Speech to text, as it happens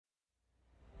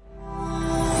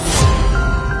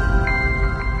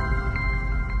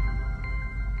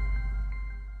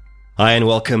Hi, and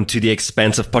welcome to the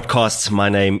Expansive Podcast. My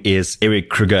name is Eric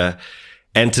Kruger,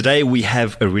 and today we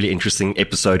have a really interesting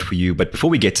episode for you. But before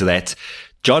we get to that,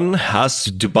 John, how's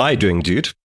Dubai doing,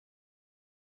 dude?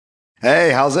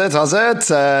 Hey, how's it?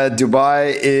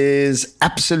 Dubai is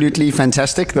absolutely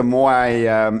fantastic. The more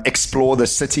I explore the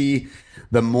city,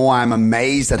 the more I'm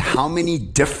amazed at how many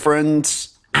different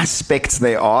aspects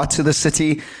there are to the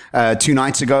city. 2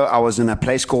 nights ago, I was in a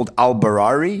place called Al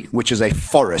Barari, which is a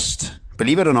forest.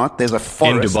 Believe it or not, there's a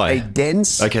forest, in Dubai. A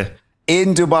dense, Okay.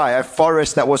 in Dubai, a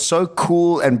forest that was so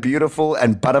cool and beautiful,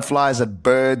 and butterflies and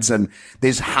birds, and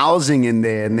there's housing in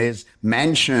there, and there's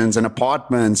mansions and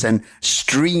apartments and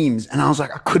streams. And I was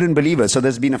like, I couldn't believe it. So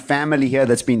there's been a family here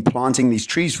that's been planting these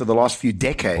trees for the last few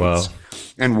decades. Wow.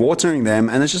 And watering them,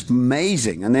 and it's just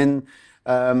amazing. And then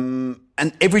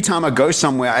and every time I go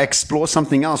somewhere, I explore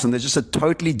something else, and there's just a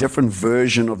totally different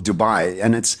version of Dubai,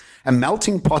 and it's a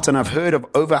melting pot. And I've heard of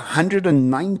over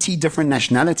 190 different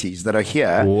nationalities that are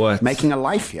here making a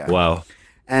life here. Wow.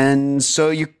 And so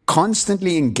you're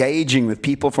constantly engaging with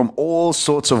people from all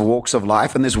sorts of walks of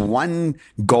life. And there's one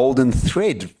golden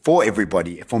thread for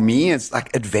everybody. For me, it's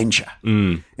like adventure.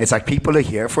 It's like people are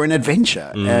here for an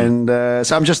adventure. And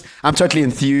so I'm totally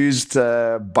enthused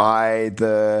by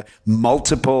the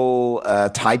multiple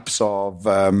types of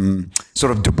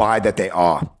sort of Dubai that they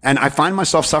are. And I find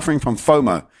myself suffering from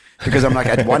FOMO. Because I'm like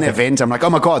at one event, I'm like,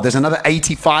 oh my God, there's another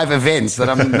 85 events that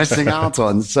I'm missing out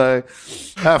on. So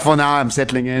for now, I'm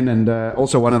settling in. And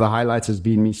also one of the highlights has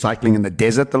been me cycling in the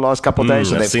desert the last couple of days.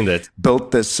 So I've they've seen that.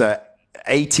 built this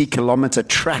 80-kilometer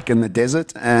track in the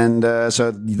desert. And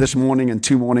so this morning and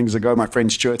 2 mornings ago, my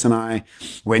friend Stuart and I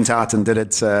went out and did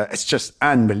it. It's just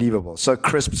unbelievable. So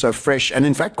crisp, so fresh, and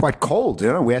in fact, quite cold.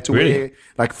 You know, we had to wear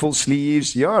like full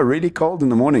sleeves. Yeah, really cold in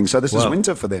the morning. So this is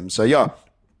winter for them. So yeah,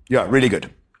 really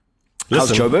good.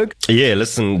 How's Joburg? Yeah,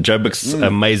 listen, Joburg's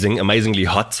amazingly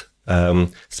hot.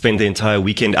 Spent the entire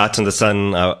weekend out in the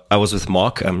sun. I was with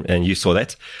Mark, and you saw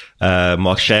that.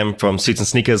 Mark Sham from Suits and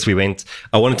Sneakers.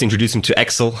 I wanted to introduce him to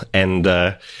Axel and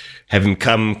have him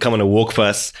come on a walk for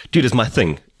us. Dude, it's my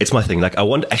thing. Like, I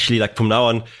want actually, like, from now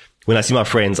on, when I see my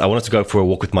friends, I want to go for a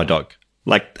walk with my dog.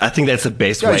 Like, I think that's the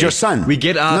best way. It's your son. We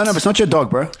get out. No, but it's not your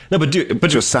dog, bro. No, but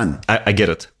it's your son. I get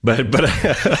it, but and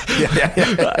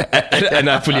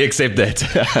I fully accept that.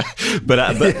 but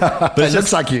it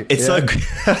looks like you. It's so good.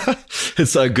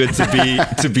 It's so good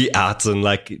to be out and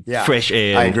like fresh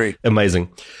air. I agree.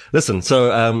 Amazing. Listen,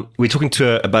 so we're talking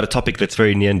about a topic that's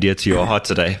very near and dear to your heart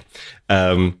today.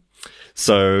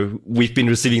 So we've been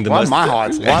receiving the Why most. My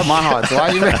heart? Why my heart?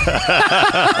 Why you?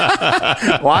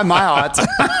 Why my heart?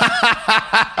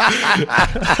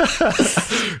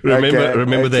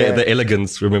 remember the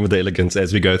elegance. Remember the elegance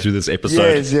as we go through this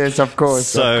episode. Yes, of course.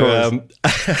 So,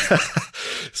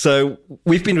 so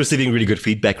we've been receiving really good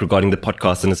feedback regarding the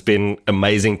podcast, and it's been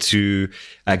amazing to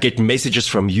get messages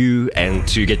from you and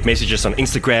to get messages on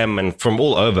Instagram and from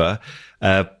all over.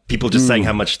 People just saying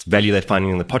how much value they're finding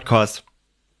in the podcast.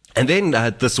 And then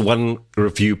this one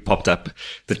review popped up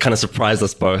that kind of surprised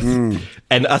us both.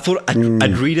 And I thought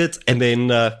I'd read it, and then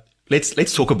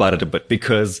let's talk about it a bit,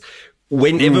 because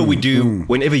whenever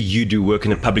you do work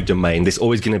in a public domain, there's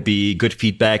always going to be good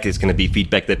feedback. There's going to be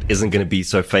feedback that isn't going to be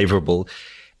so favorable.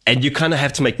 And you kind of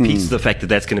have to make peace with the fact that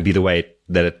that's going to be the way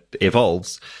that it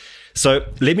evolves. So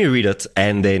let me read it,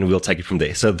 and then we'll take it from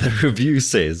there. So the review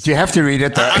says... Do you have to read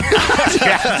it? Do you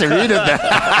have to read it?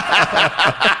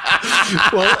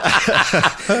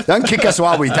 Well, don't kick us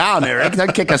while we're down, Eric.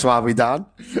 Don't kick us while we're down.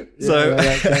 So,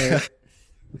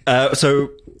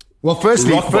 well,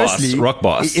 firstly, Rock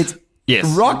Boss. Yes.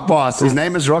 Rock Boss. His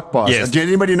name is Rock Boss. Yes. Does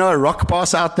anybody know a Rock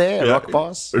Boss out there? Rock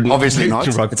Boss? Obviously not.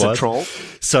 It's a troll.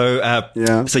 So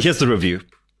here's the review.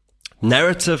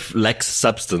 Narrative lacks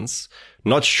substance.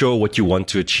 Not sure what you want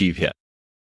to achieve here.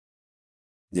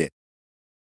 Yeah.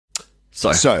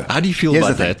 So how do you feel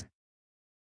about that?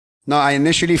 No, I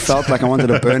initially felt like I wanted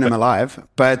to burn him alive.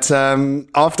 But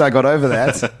after I got over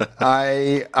that,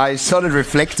 I started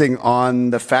reflecting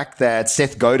on the fact that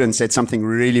Seth Godin said something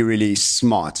really, really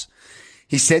smart.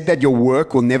 He said that your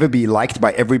work will never be liked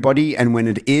by everybody. And when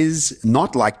it is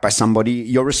not liked by somebody,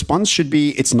 your response should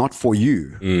be, it's not for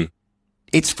you.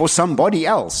 It's for somebody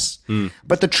else.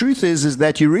 But the truth is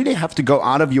that you really have to go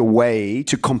out of your way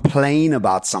to complain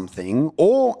about something.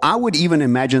 Or I would even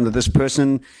imagine that this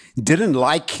person didn't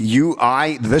like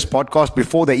this podcast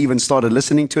before they even started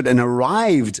listening to it, and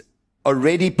arrived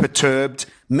already perturbed,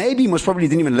 maybe most probably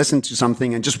didn't even listen to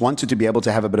something and just wanted to be able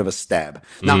to have a bit of a stab.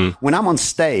 Now, when I'm on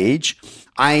stage,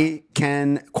 I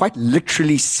can quite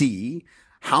literally see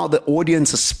how the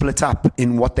audience is split up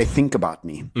in what they think about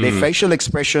me. Their facial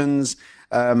expressions,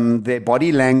 their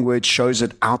body language shows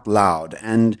it out loud.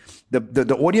 And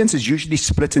the audience is usually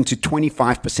split into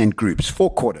 25% groups,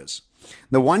 4 quarters.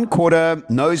 The one quarter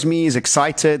knows me, is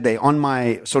excited. They're on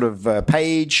my sort of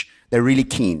page. They're really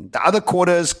keen. The other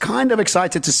quarter is kind of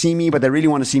excited to see me, but they really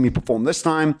want to see me perform this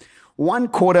time. One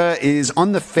quarter is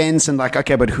on the fence and like,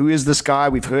 okay, but who is this guy?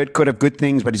 We've heard could have good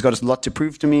things, but he's got a lot to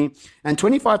prove to me. And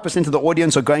 25% of the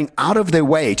audience are going out of their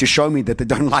way to show me that they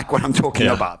don't like what I'm talking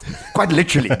about. Quite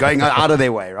literally going out of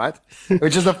their way, right?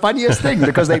 Which is the funniest thing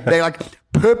because they're like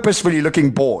purposefully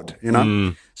looking bored, you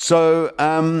know? So,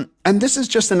 and this is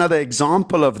just another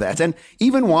example of that. And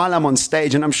even while I'm on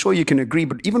stage, and I'm sure you can agree,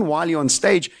 but even while you're on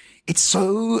stage, it's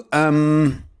so,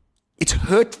 it's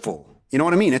hurtful. You know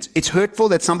what I mean? It's hurtful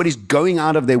that somebody's going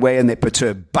out of their way and they're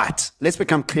perturbed. But let's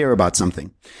become clear about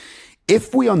something.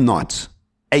 If we are not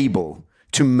able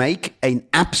to make an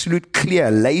absolute clear,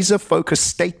 laser focused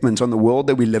statement on the world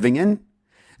that we're living in,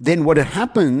 then what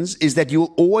happens is that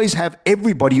you'll always have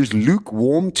everybody who's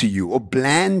lukewarm to you or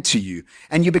bland to you,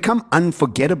 and you become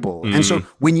unforgettable. And so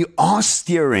when you are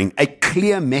steering a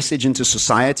clear message into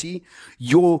society,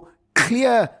 your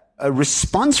clear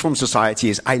response from society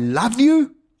is, I love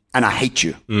you, and I hate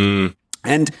you.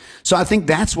 And so I think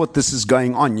that's what this is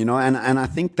going on, you know, and I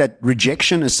think that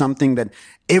rejection is something that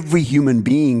every human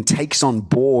being takes on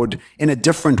board in a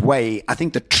different way. I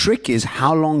think the trick is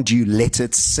how long do you let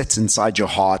it sit inside your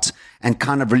heart and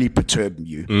kind of really perturb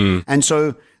you? And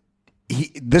so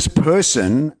this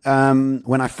person,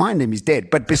 when I find him, he's dead.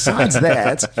 But besides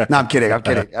that, no, I'm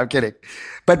kidding.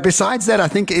 But besides that, I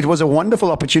think it was a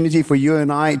wonderful opportunity for you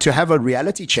and I to have a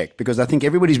reality check because I think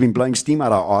everybody's been blowing steam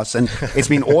out our arse and it's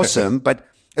been awesome. But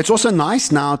it's also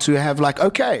nice now to have like,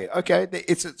 okay,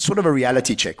 it's a, sort of a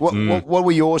reality check. What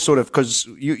were your sort of, because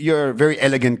you're a very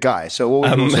elegant guy. So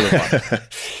what were your sort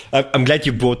of I'm glad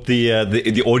you brought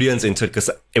the audience into it because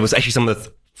it was actually some of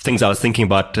the things I was thinking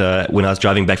about when I was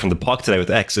driving back from the park today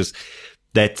with Axe is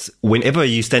that whenever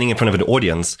you're standing in front of an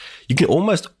audience, you can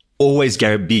almost always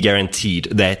be guaranteed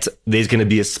that there's going to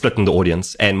be a split in the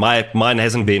audience. And mine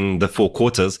hasn't been the 4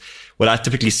 quarters. What I've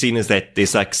typically seen is that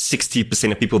there's like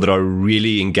 60% of people that are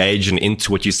really engaged and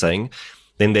into what you're saying.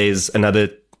 Then there's another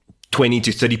 20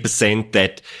 to 30%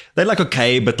 that they're like,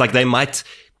 okay, but like they might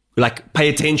like pay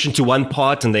attention to one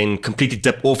part and then completely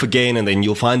dip off again. And then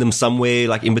you'll find them somewhere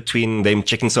like in between them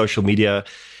checking social media.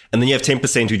 And then you have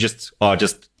 10% who just are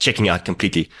just checking out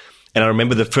completely. And I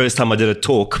remember the first time I did a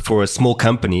talk for a small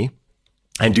company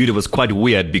and dude, it was quite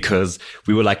weird because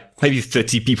we were like maybe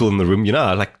 30 people in the room, you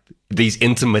know, like these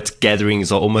intimate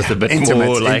gatherings are almost a bit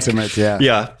more like,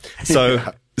 yeah. So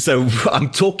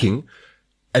I'm talking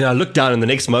and I look down and the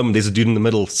next moment there's a dude in the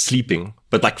middle sleeping,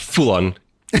 but like full on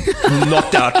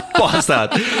knocked out, passed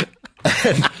out.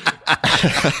 And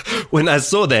when I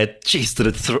saw that, geez, did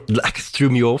it threw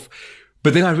me off.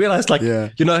 But then I realized like,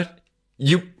 you know,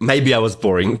 maybe I was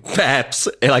boring, perhaps,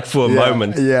 like for a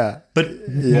moment. But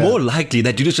more likely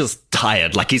that dude is just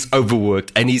tired, like he's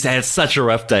overworked and he's had such a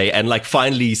rough day. And like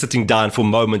finally he's sitting down for a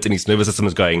moment and his nervous system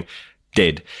is going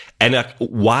dead. And like,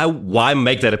 why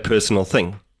make that a personal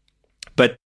thing?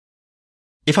 But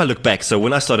if I look back, so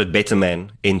when I started Better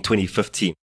Man in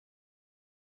 2015,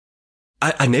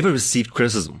 I never received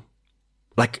criticism.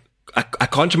 Like, I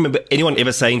can't remember anyone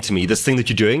ever saying to me, this thing that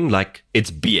you're doing, like, it's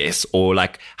BS, or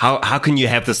like, how can you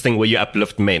have this thing where you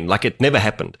uplift men? Like, it never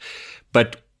happened.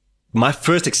 But my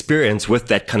first experience with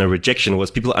that kind of rejection was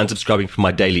people unsubscribing from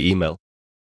my daily email.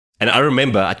 And I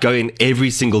remember I'd go in every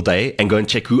single day and go and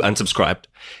check who unsubscribed.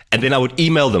 And then I would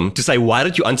email them to say, why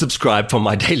did you unsubscribe from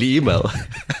my daily email?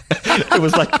 It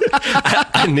was like,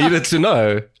 I needed to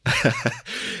know.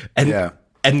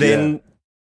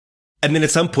 And then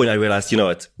at some point I realized, you know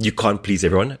what, you can't please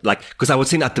everyone. Like, cause I would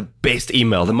send out the best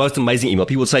email, the most amazing email.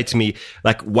 People would say to me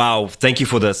like, wow, thank you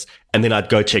for this. And then I'd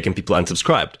go check and people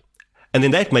unsubscribed. And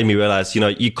then that made me realize, you know,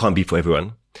 you can't be for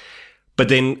everyone. But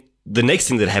then the next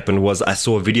thing that happened was I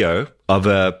saw a video of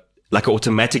an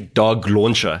automatic dog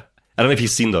launcher. I don't know if you've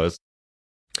seen those.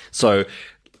 So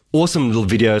awesome little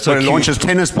video. So it launches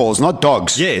tennis balls, not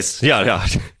dogs. Yes. Yeah.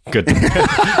 Good. good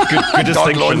distinction.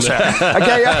 Dog launcher.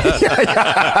 Okay.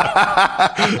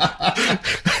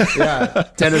 Yeah.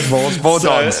 Tennis balls,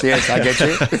 dogs. Yes, I get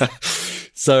you.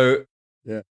 So,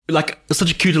 like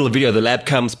such a cute little video. The lab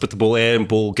comes, put the ball in, and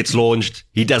ball gets launched.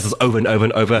 He does this over and over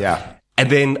and over. Yeah. And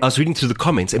then I was reading through the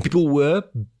comments, and people were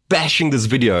bashing this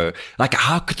video. Like,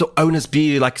 how could the owners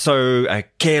be like so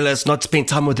careless, not spend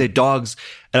time with their dogs?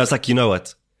 And I was like, you know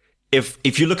what?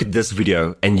 If you look at this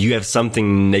video and you have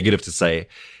something negative to say,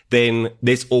 then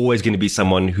there's always going to be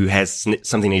someone who has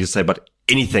something negative to say. But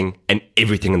anything and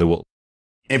everything in the world.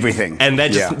 Everything. And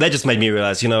that just made me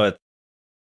realize,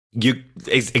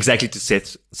 exactly to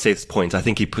Seth's point. I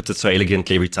think he puts it so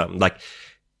elegantly every time. Like,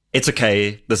 it's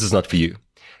okay. This is not for you.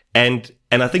 And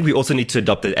I think we also need to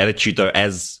adopt that attitude though,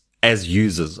 as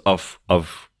users of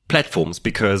platforms,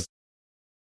 because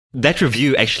that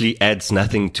review actually adds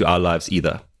nothing to our lives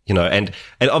either, and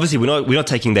obviously we're not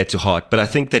taking that to heart, but I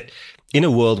think that in a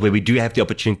world where we do have the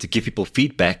opportunity to give people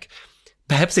feedback,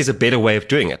 perhaps there's a better way of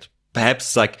doing it.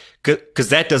 Perhaps because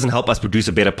that doesn't help us produce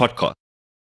a better podcast.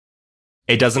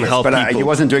 It doesn't help people. But he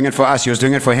wasn't doing it for us. He was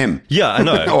doing it for him. Yeah, I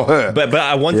know. Or her. But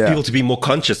I want people to be more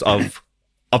conscious of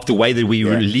the way that we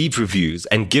leave reviews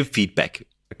and give feedback,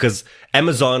 because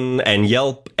Amazon and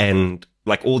Yelp and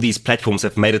like all these platforms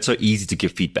have made it so easy to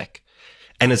give feedback,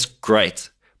 and it's great.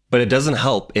 But it doesn't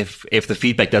help if the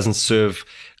feedback doesn't serve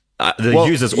the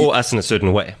users or us in a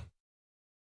certain way.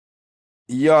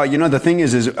 Yeah, the thing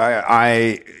is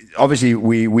I obviously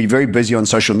we're very busy on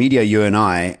social media, you and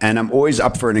I, and I'm always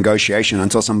up for a negotiation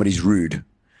until somebody's rude,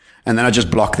 and then I just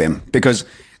block them, because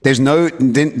there's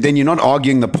then you're not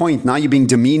arguing the point. Now you're being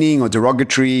demeaning or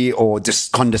derogatory or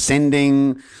just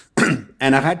condescending.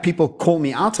 And I've had people call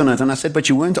me out on it, and I said, but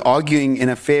you weren't arguing in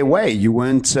a fair way. You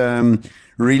weren't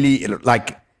really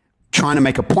like trying to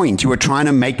make a point. You were trying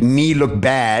to make me look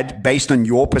bad based on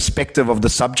your perspective of the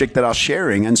subject that I was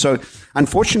sharing. And so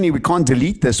unfortunately we can't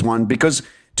delete this one, because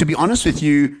to be honest with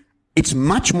you, it's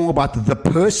much more about the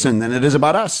person than it is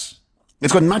about us.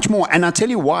 It's got much more. And I'll tell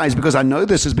you why, is because I know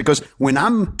this is because when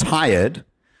I'm tired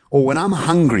or when I'm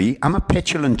hungry, I'm a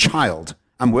petulant child.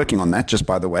 I'm working on that, just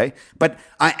by the way. But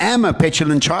I am a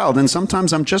petulant child, and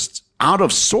sometimes I'm just out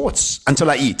of sorts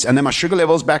until I eat. And then my sugar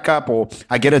levels back up, or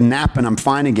I get a nap and I'm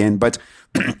fine again. But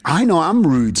I know I'm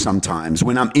rude sometimes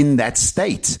when I'm in that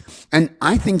state. And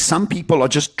I think some people are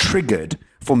just triggered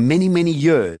for many, many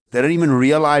years. They don't even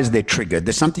realize they're triggered.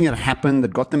 There's something that happened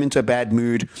that got them into a bad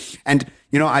mood. And,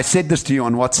 I said this to you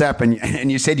on WhatsApp,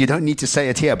 and you said you don't need to say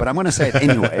it here, but I'm going to say it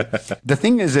anyway. The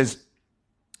thing is,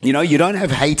 you don't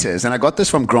have haters. And I got this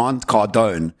from Grant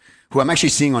Cardone, who I'm actually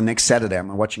seeing on next Saturday.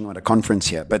 I'm watching him at a conference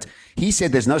here. But he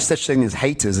said there's no such thing as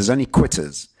haters. There's only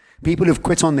quitters. People who've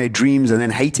quit on their dreams and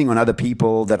then hating on other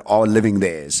people that are living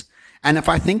theirs. And if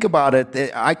I think about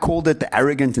it, I called it the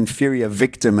arrogant, inferior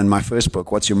victim in my first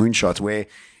book, What's Your Moonshot, where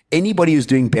anybody who's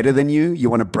doing better than you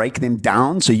want to break them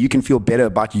down so you can feel better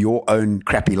about your own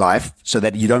crappy life so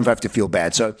that you don't have to feel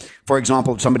bad. So, for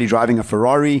example, somebody driving a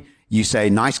Ferrari, you say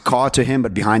nice car to him,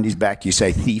 but behind his back, you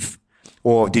say thief.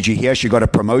 Or did you hear she got a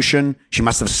promotion? She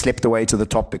must have slept away to the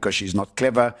top because she's not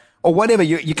clever. Or whatever.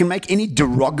 You can make any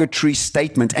derogatory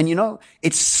statement. And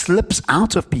it slips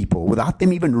out of people without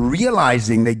them even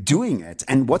realizing they're doing it.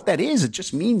 And what that is, it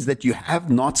just means that you have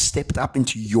not stepped up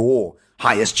into your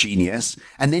highest genius.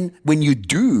 And then when you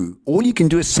do, all you can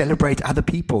do is celebrate other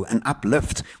people and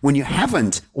uplift. When you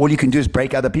haven't, all you can do is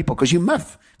break other people because you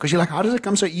miff. Because you're like, how does it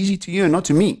come so easy to you and not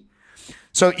to me?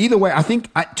 So either way, I think,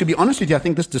 to be honest with you, I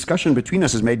think this discussion between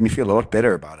us has made me feel a lot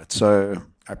better about it. So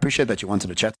I appreciate that you wanted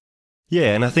to chat.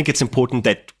 Yeah, and I think it's important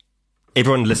that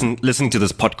everyone listening to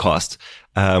this podcast,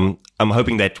 I'm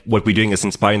hoping that what we're doing is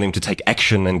inspiring them to take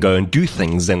action and go and do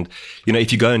things. And,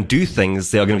 if you go and do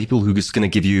things, there are going to be people who are just going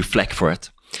to give you flack for it.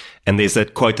 And there's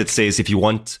that quote that says, if you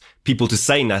want people to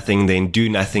say nothing, then do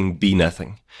nothing, be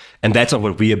nothing. And that's not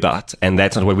what we're about. And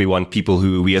that's not what we want people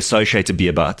who we associate to be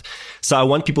about. So I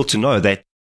want people to know that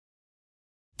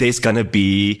there's going to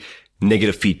be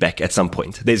negative feedback at some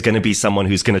point. There's going to be someone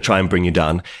who's going to try and bring you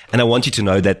down. And I want you to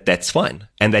know that that's fine.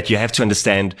 And that you have to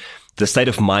understand the state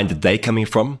of mind that they're coming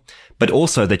from, but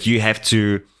also that you have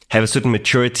to have a certain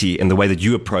maturity in the way that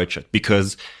you approach it.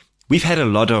 Because we've had a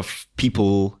lot of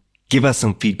people give us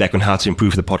some feedback on how to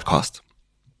improve the podcast.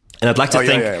 And I'd like to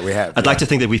I'd like to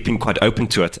think that we've been quite open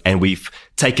to it, and we've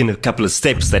taken a couple of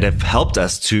steps that have helped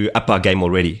us to up our game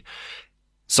already.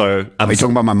 So are you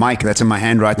talking about my mic that's in my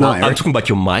hand right now, Eric? I'm talking about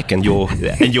your mic and your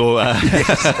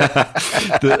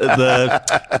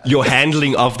your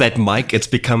handling of that mic. It's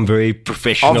become very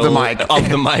professional. Of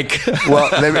the mic. Well,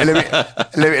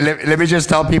 let me just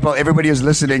tell people, everybody who's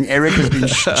listening, Eric has been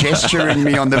gesturing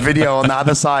me on the video on the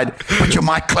other side. Put your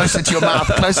mic closer to your mouth,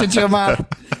 closer to your mouth.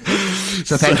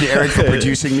 So thank you, Eric, for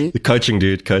producing me. Coaching,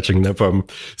 dude. Coaching, no problem.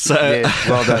 So, yes,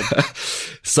 well done.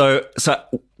 So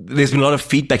there's been a lot of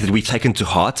feedback that we've taken to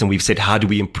heart, and we've said, how do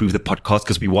we improve the podcast?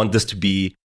 Because we want this to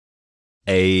be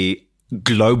a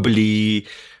globally,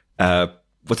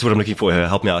 what's what I'm looking for here?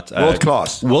 Help me out. World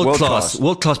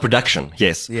class production.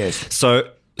 Yes. So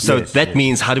that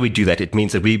means, how do we do that? It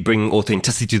means that we bring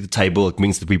authenticity to the table. It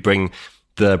means that we bring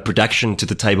the production to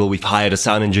the table. We've hired a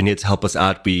sound engineer to help us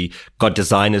out. We got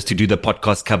designers to do the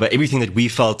podcast cover. Everything that we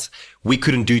felt we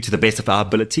couldn't do to the best of our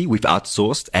ability, we've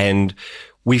outsourced, and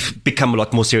we've become a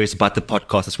lot more serious about the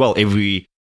podcast as well. Every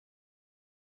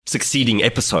succeeding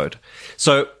episode.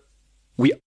 So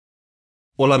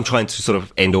all I'm trying to sort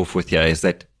of end off with here is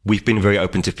that we've been very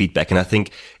open to feedback. And I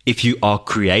think if you are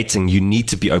creating, you need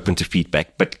to be open to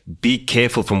feedback, but be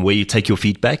careful from where you take your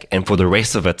feedback. And for the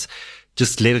rest of it,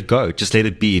 just let it go. Just let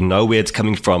it be. Know where it's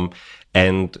coming from.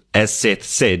 And as Seth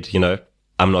said,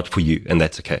 I'm not for you, and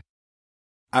that's okay.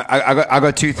 I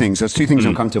got two things. There's two things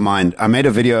that come to mind. I made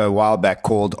a video a while back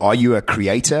called, "Are you a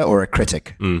creator or a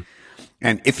critic?"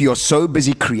 And if you're so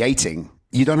busy creating,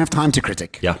 you don't have time to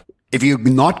critic. Yeah. If you're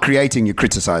not creating, you're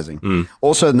criticizing.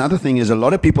 Also, another thing is a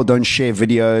lot of people don't share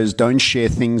videos, don't share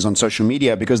things on social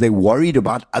media because they're worried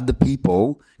about other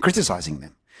people criticizing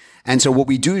them. And so what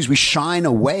we do is we shine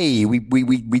away.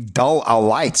 We dull our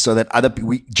light so that other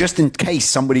people, just in case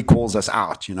somebody calls us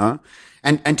out,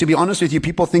 And to be honest with you,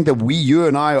 people think that you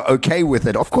and I are okay with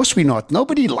it. Of course we're not.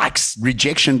 Nobody likes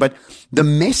rejection, but the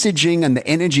messaging and the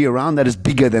energy around that is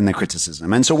bigger than the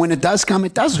criticism. And so when it does come,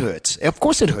 it does hurt. Of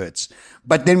course it hurts.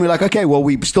 But then we're like, okay, well,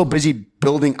 we're still busy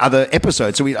building other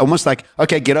episodes. So we almost like,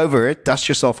 okay, get over it, dust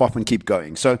yourself off and keep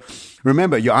going. So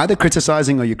remember, you're either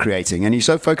criticizing or you're creating. And you're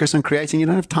so focused on creating, you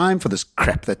don't have time for this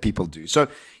crap that people do. So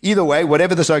either way,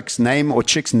 whatever this oak's name or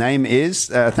chick's name is,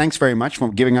 thanks very much for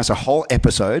giving us a whole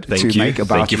episode to make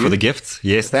about Thank you for the gifts.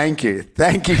 Yes. Thank you.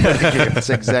 Thank you for the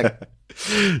gifts. Exactly.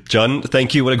 John,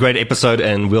 thank you. What a great episode.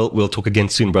 And we'll talk again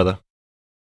soon, brother.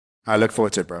 I look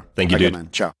forward to it, bro. Thank you, dude. Man.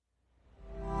 Ciao.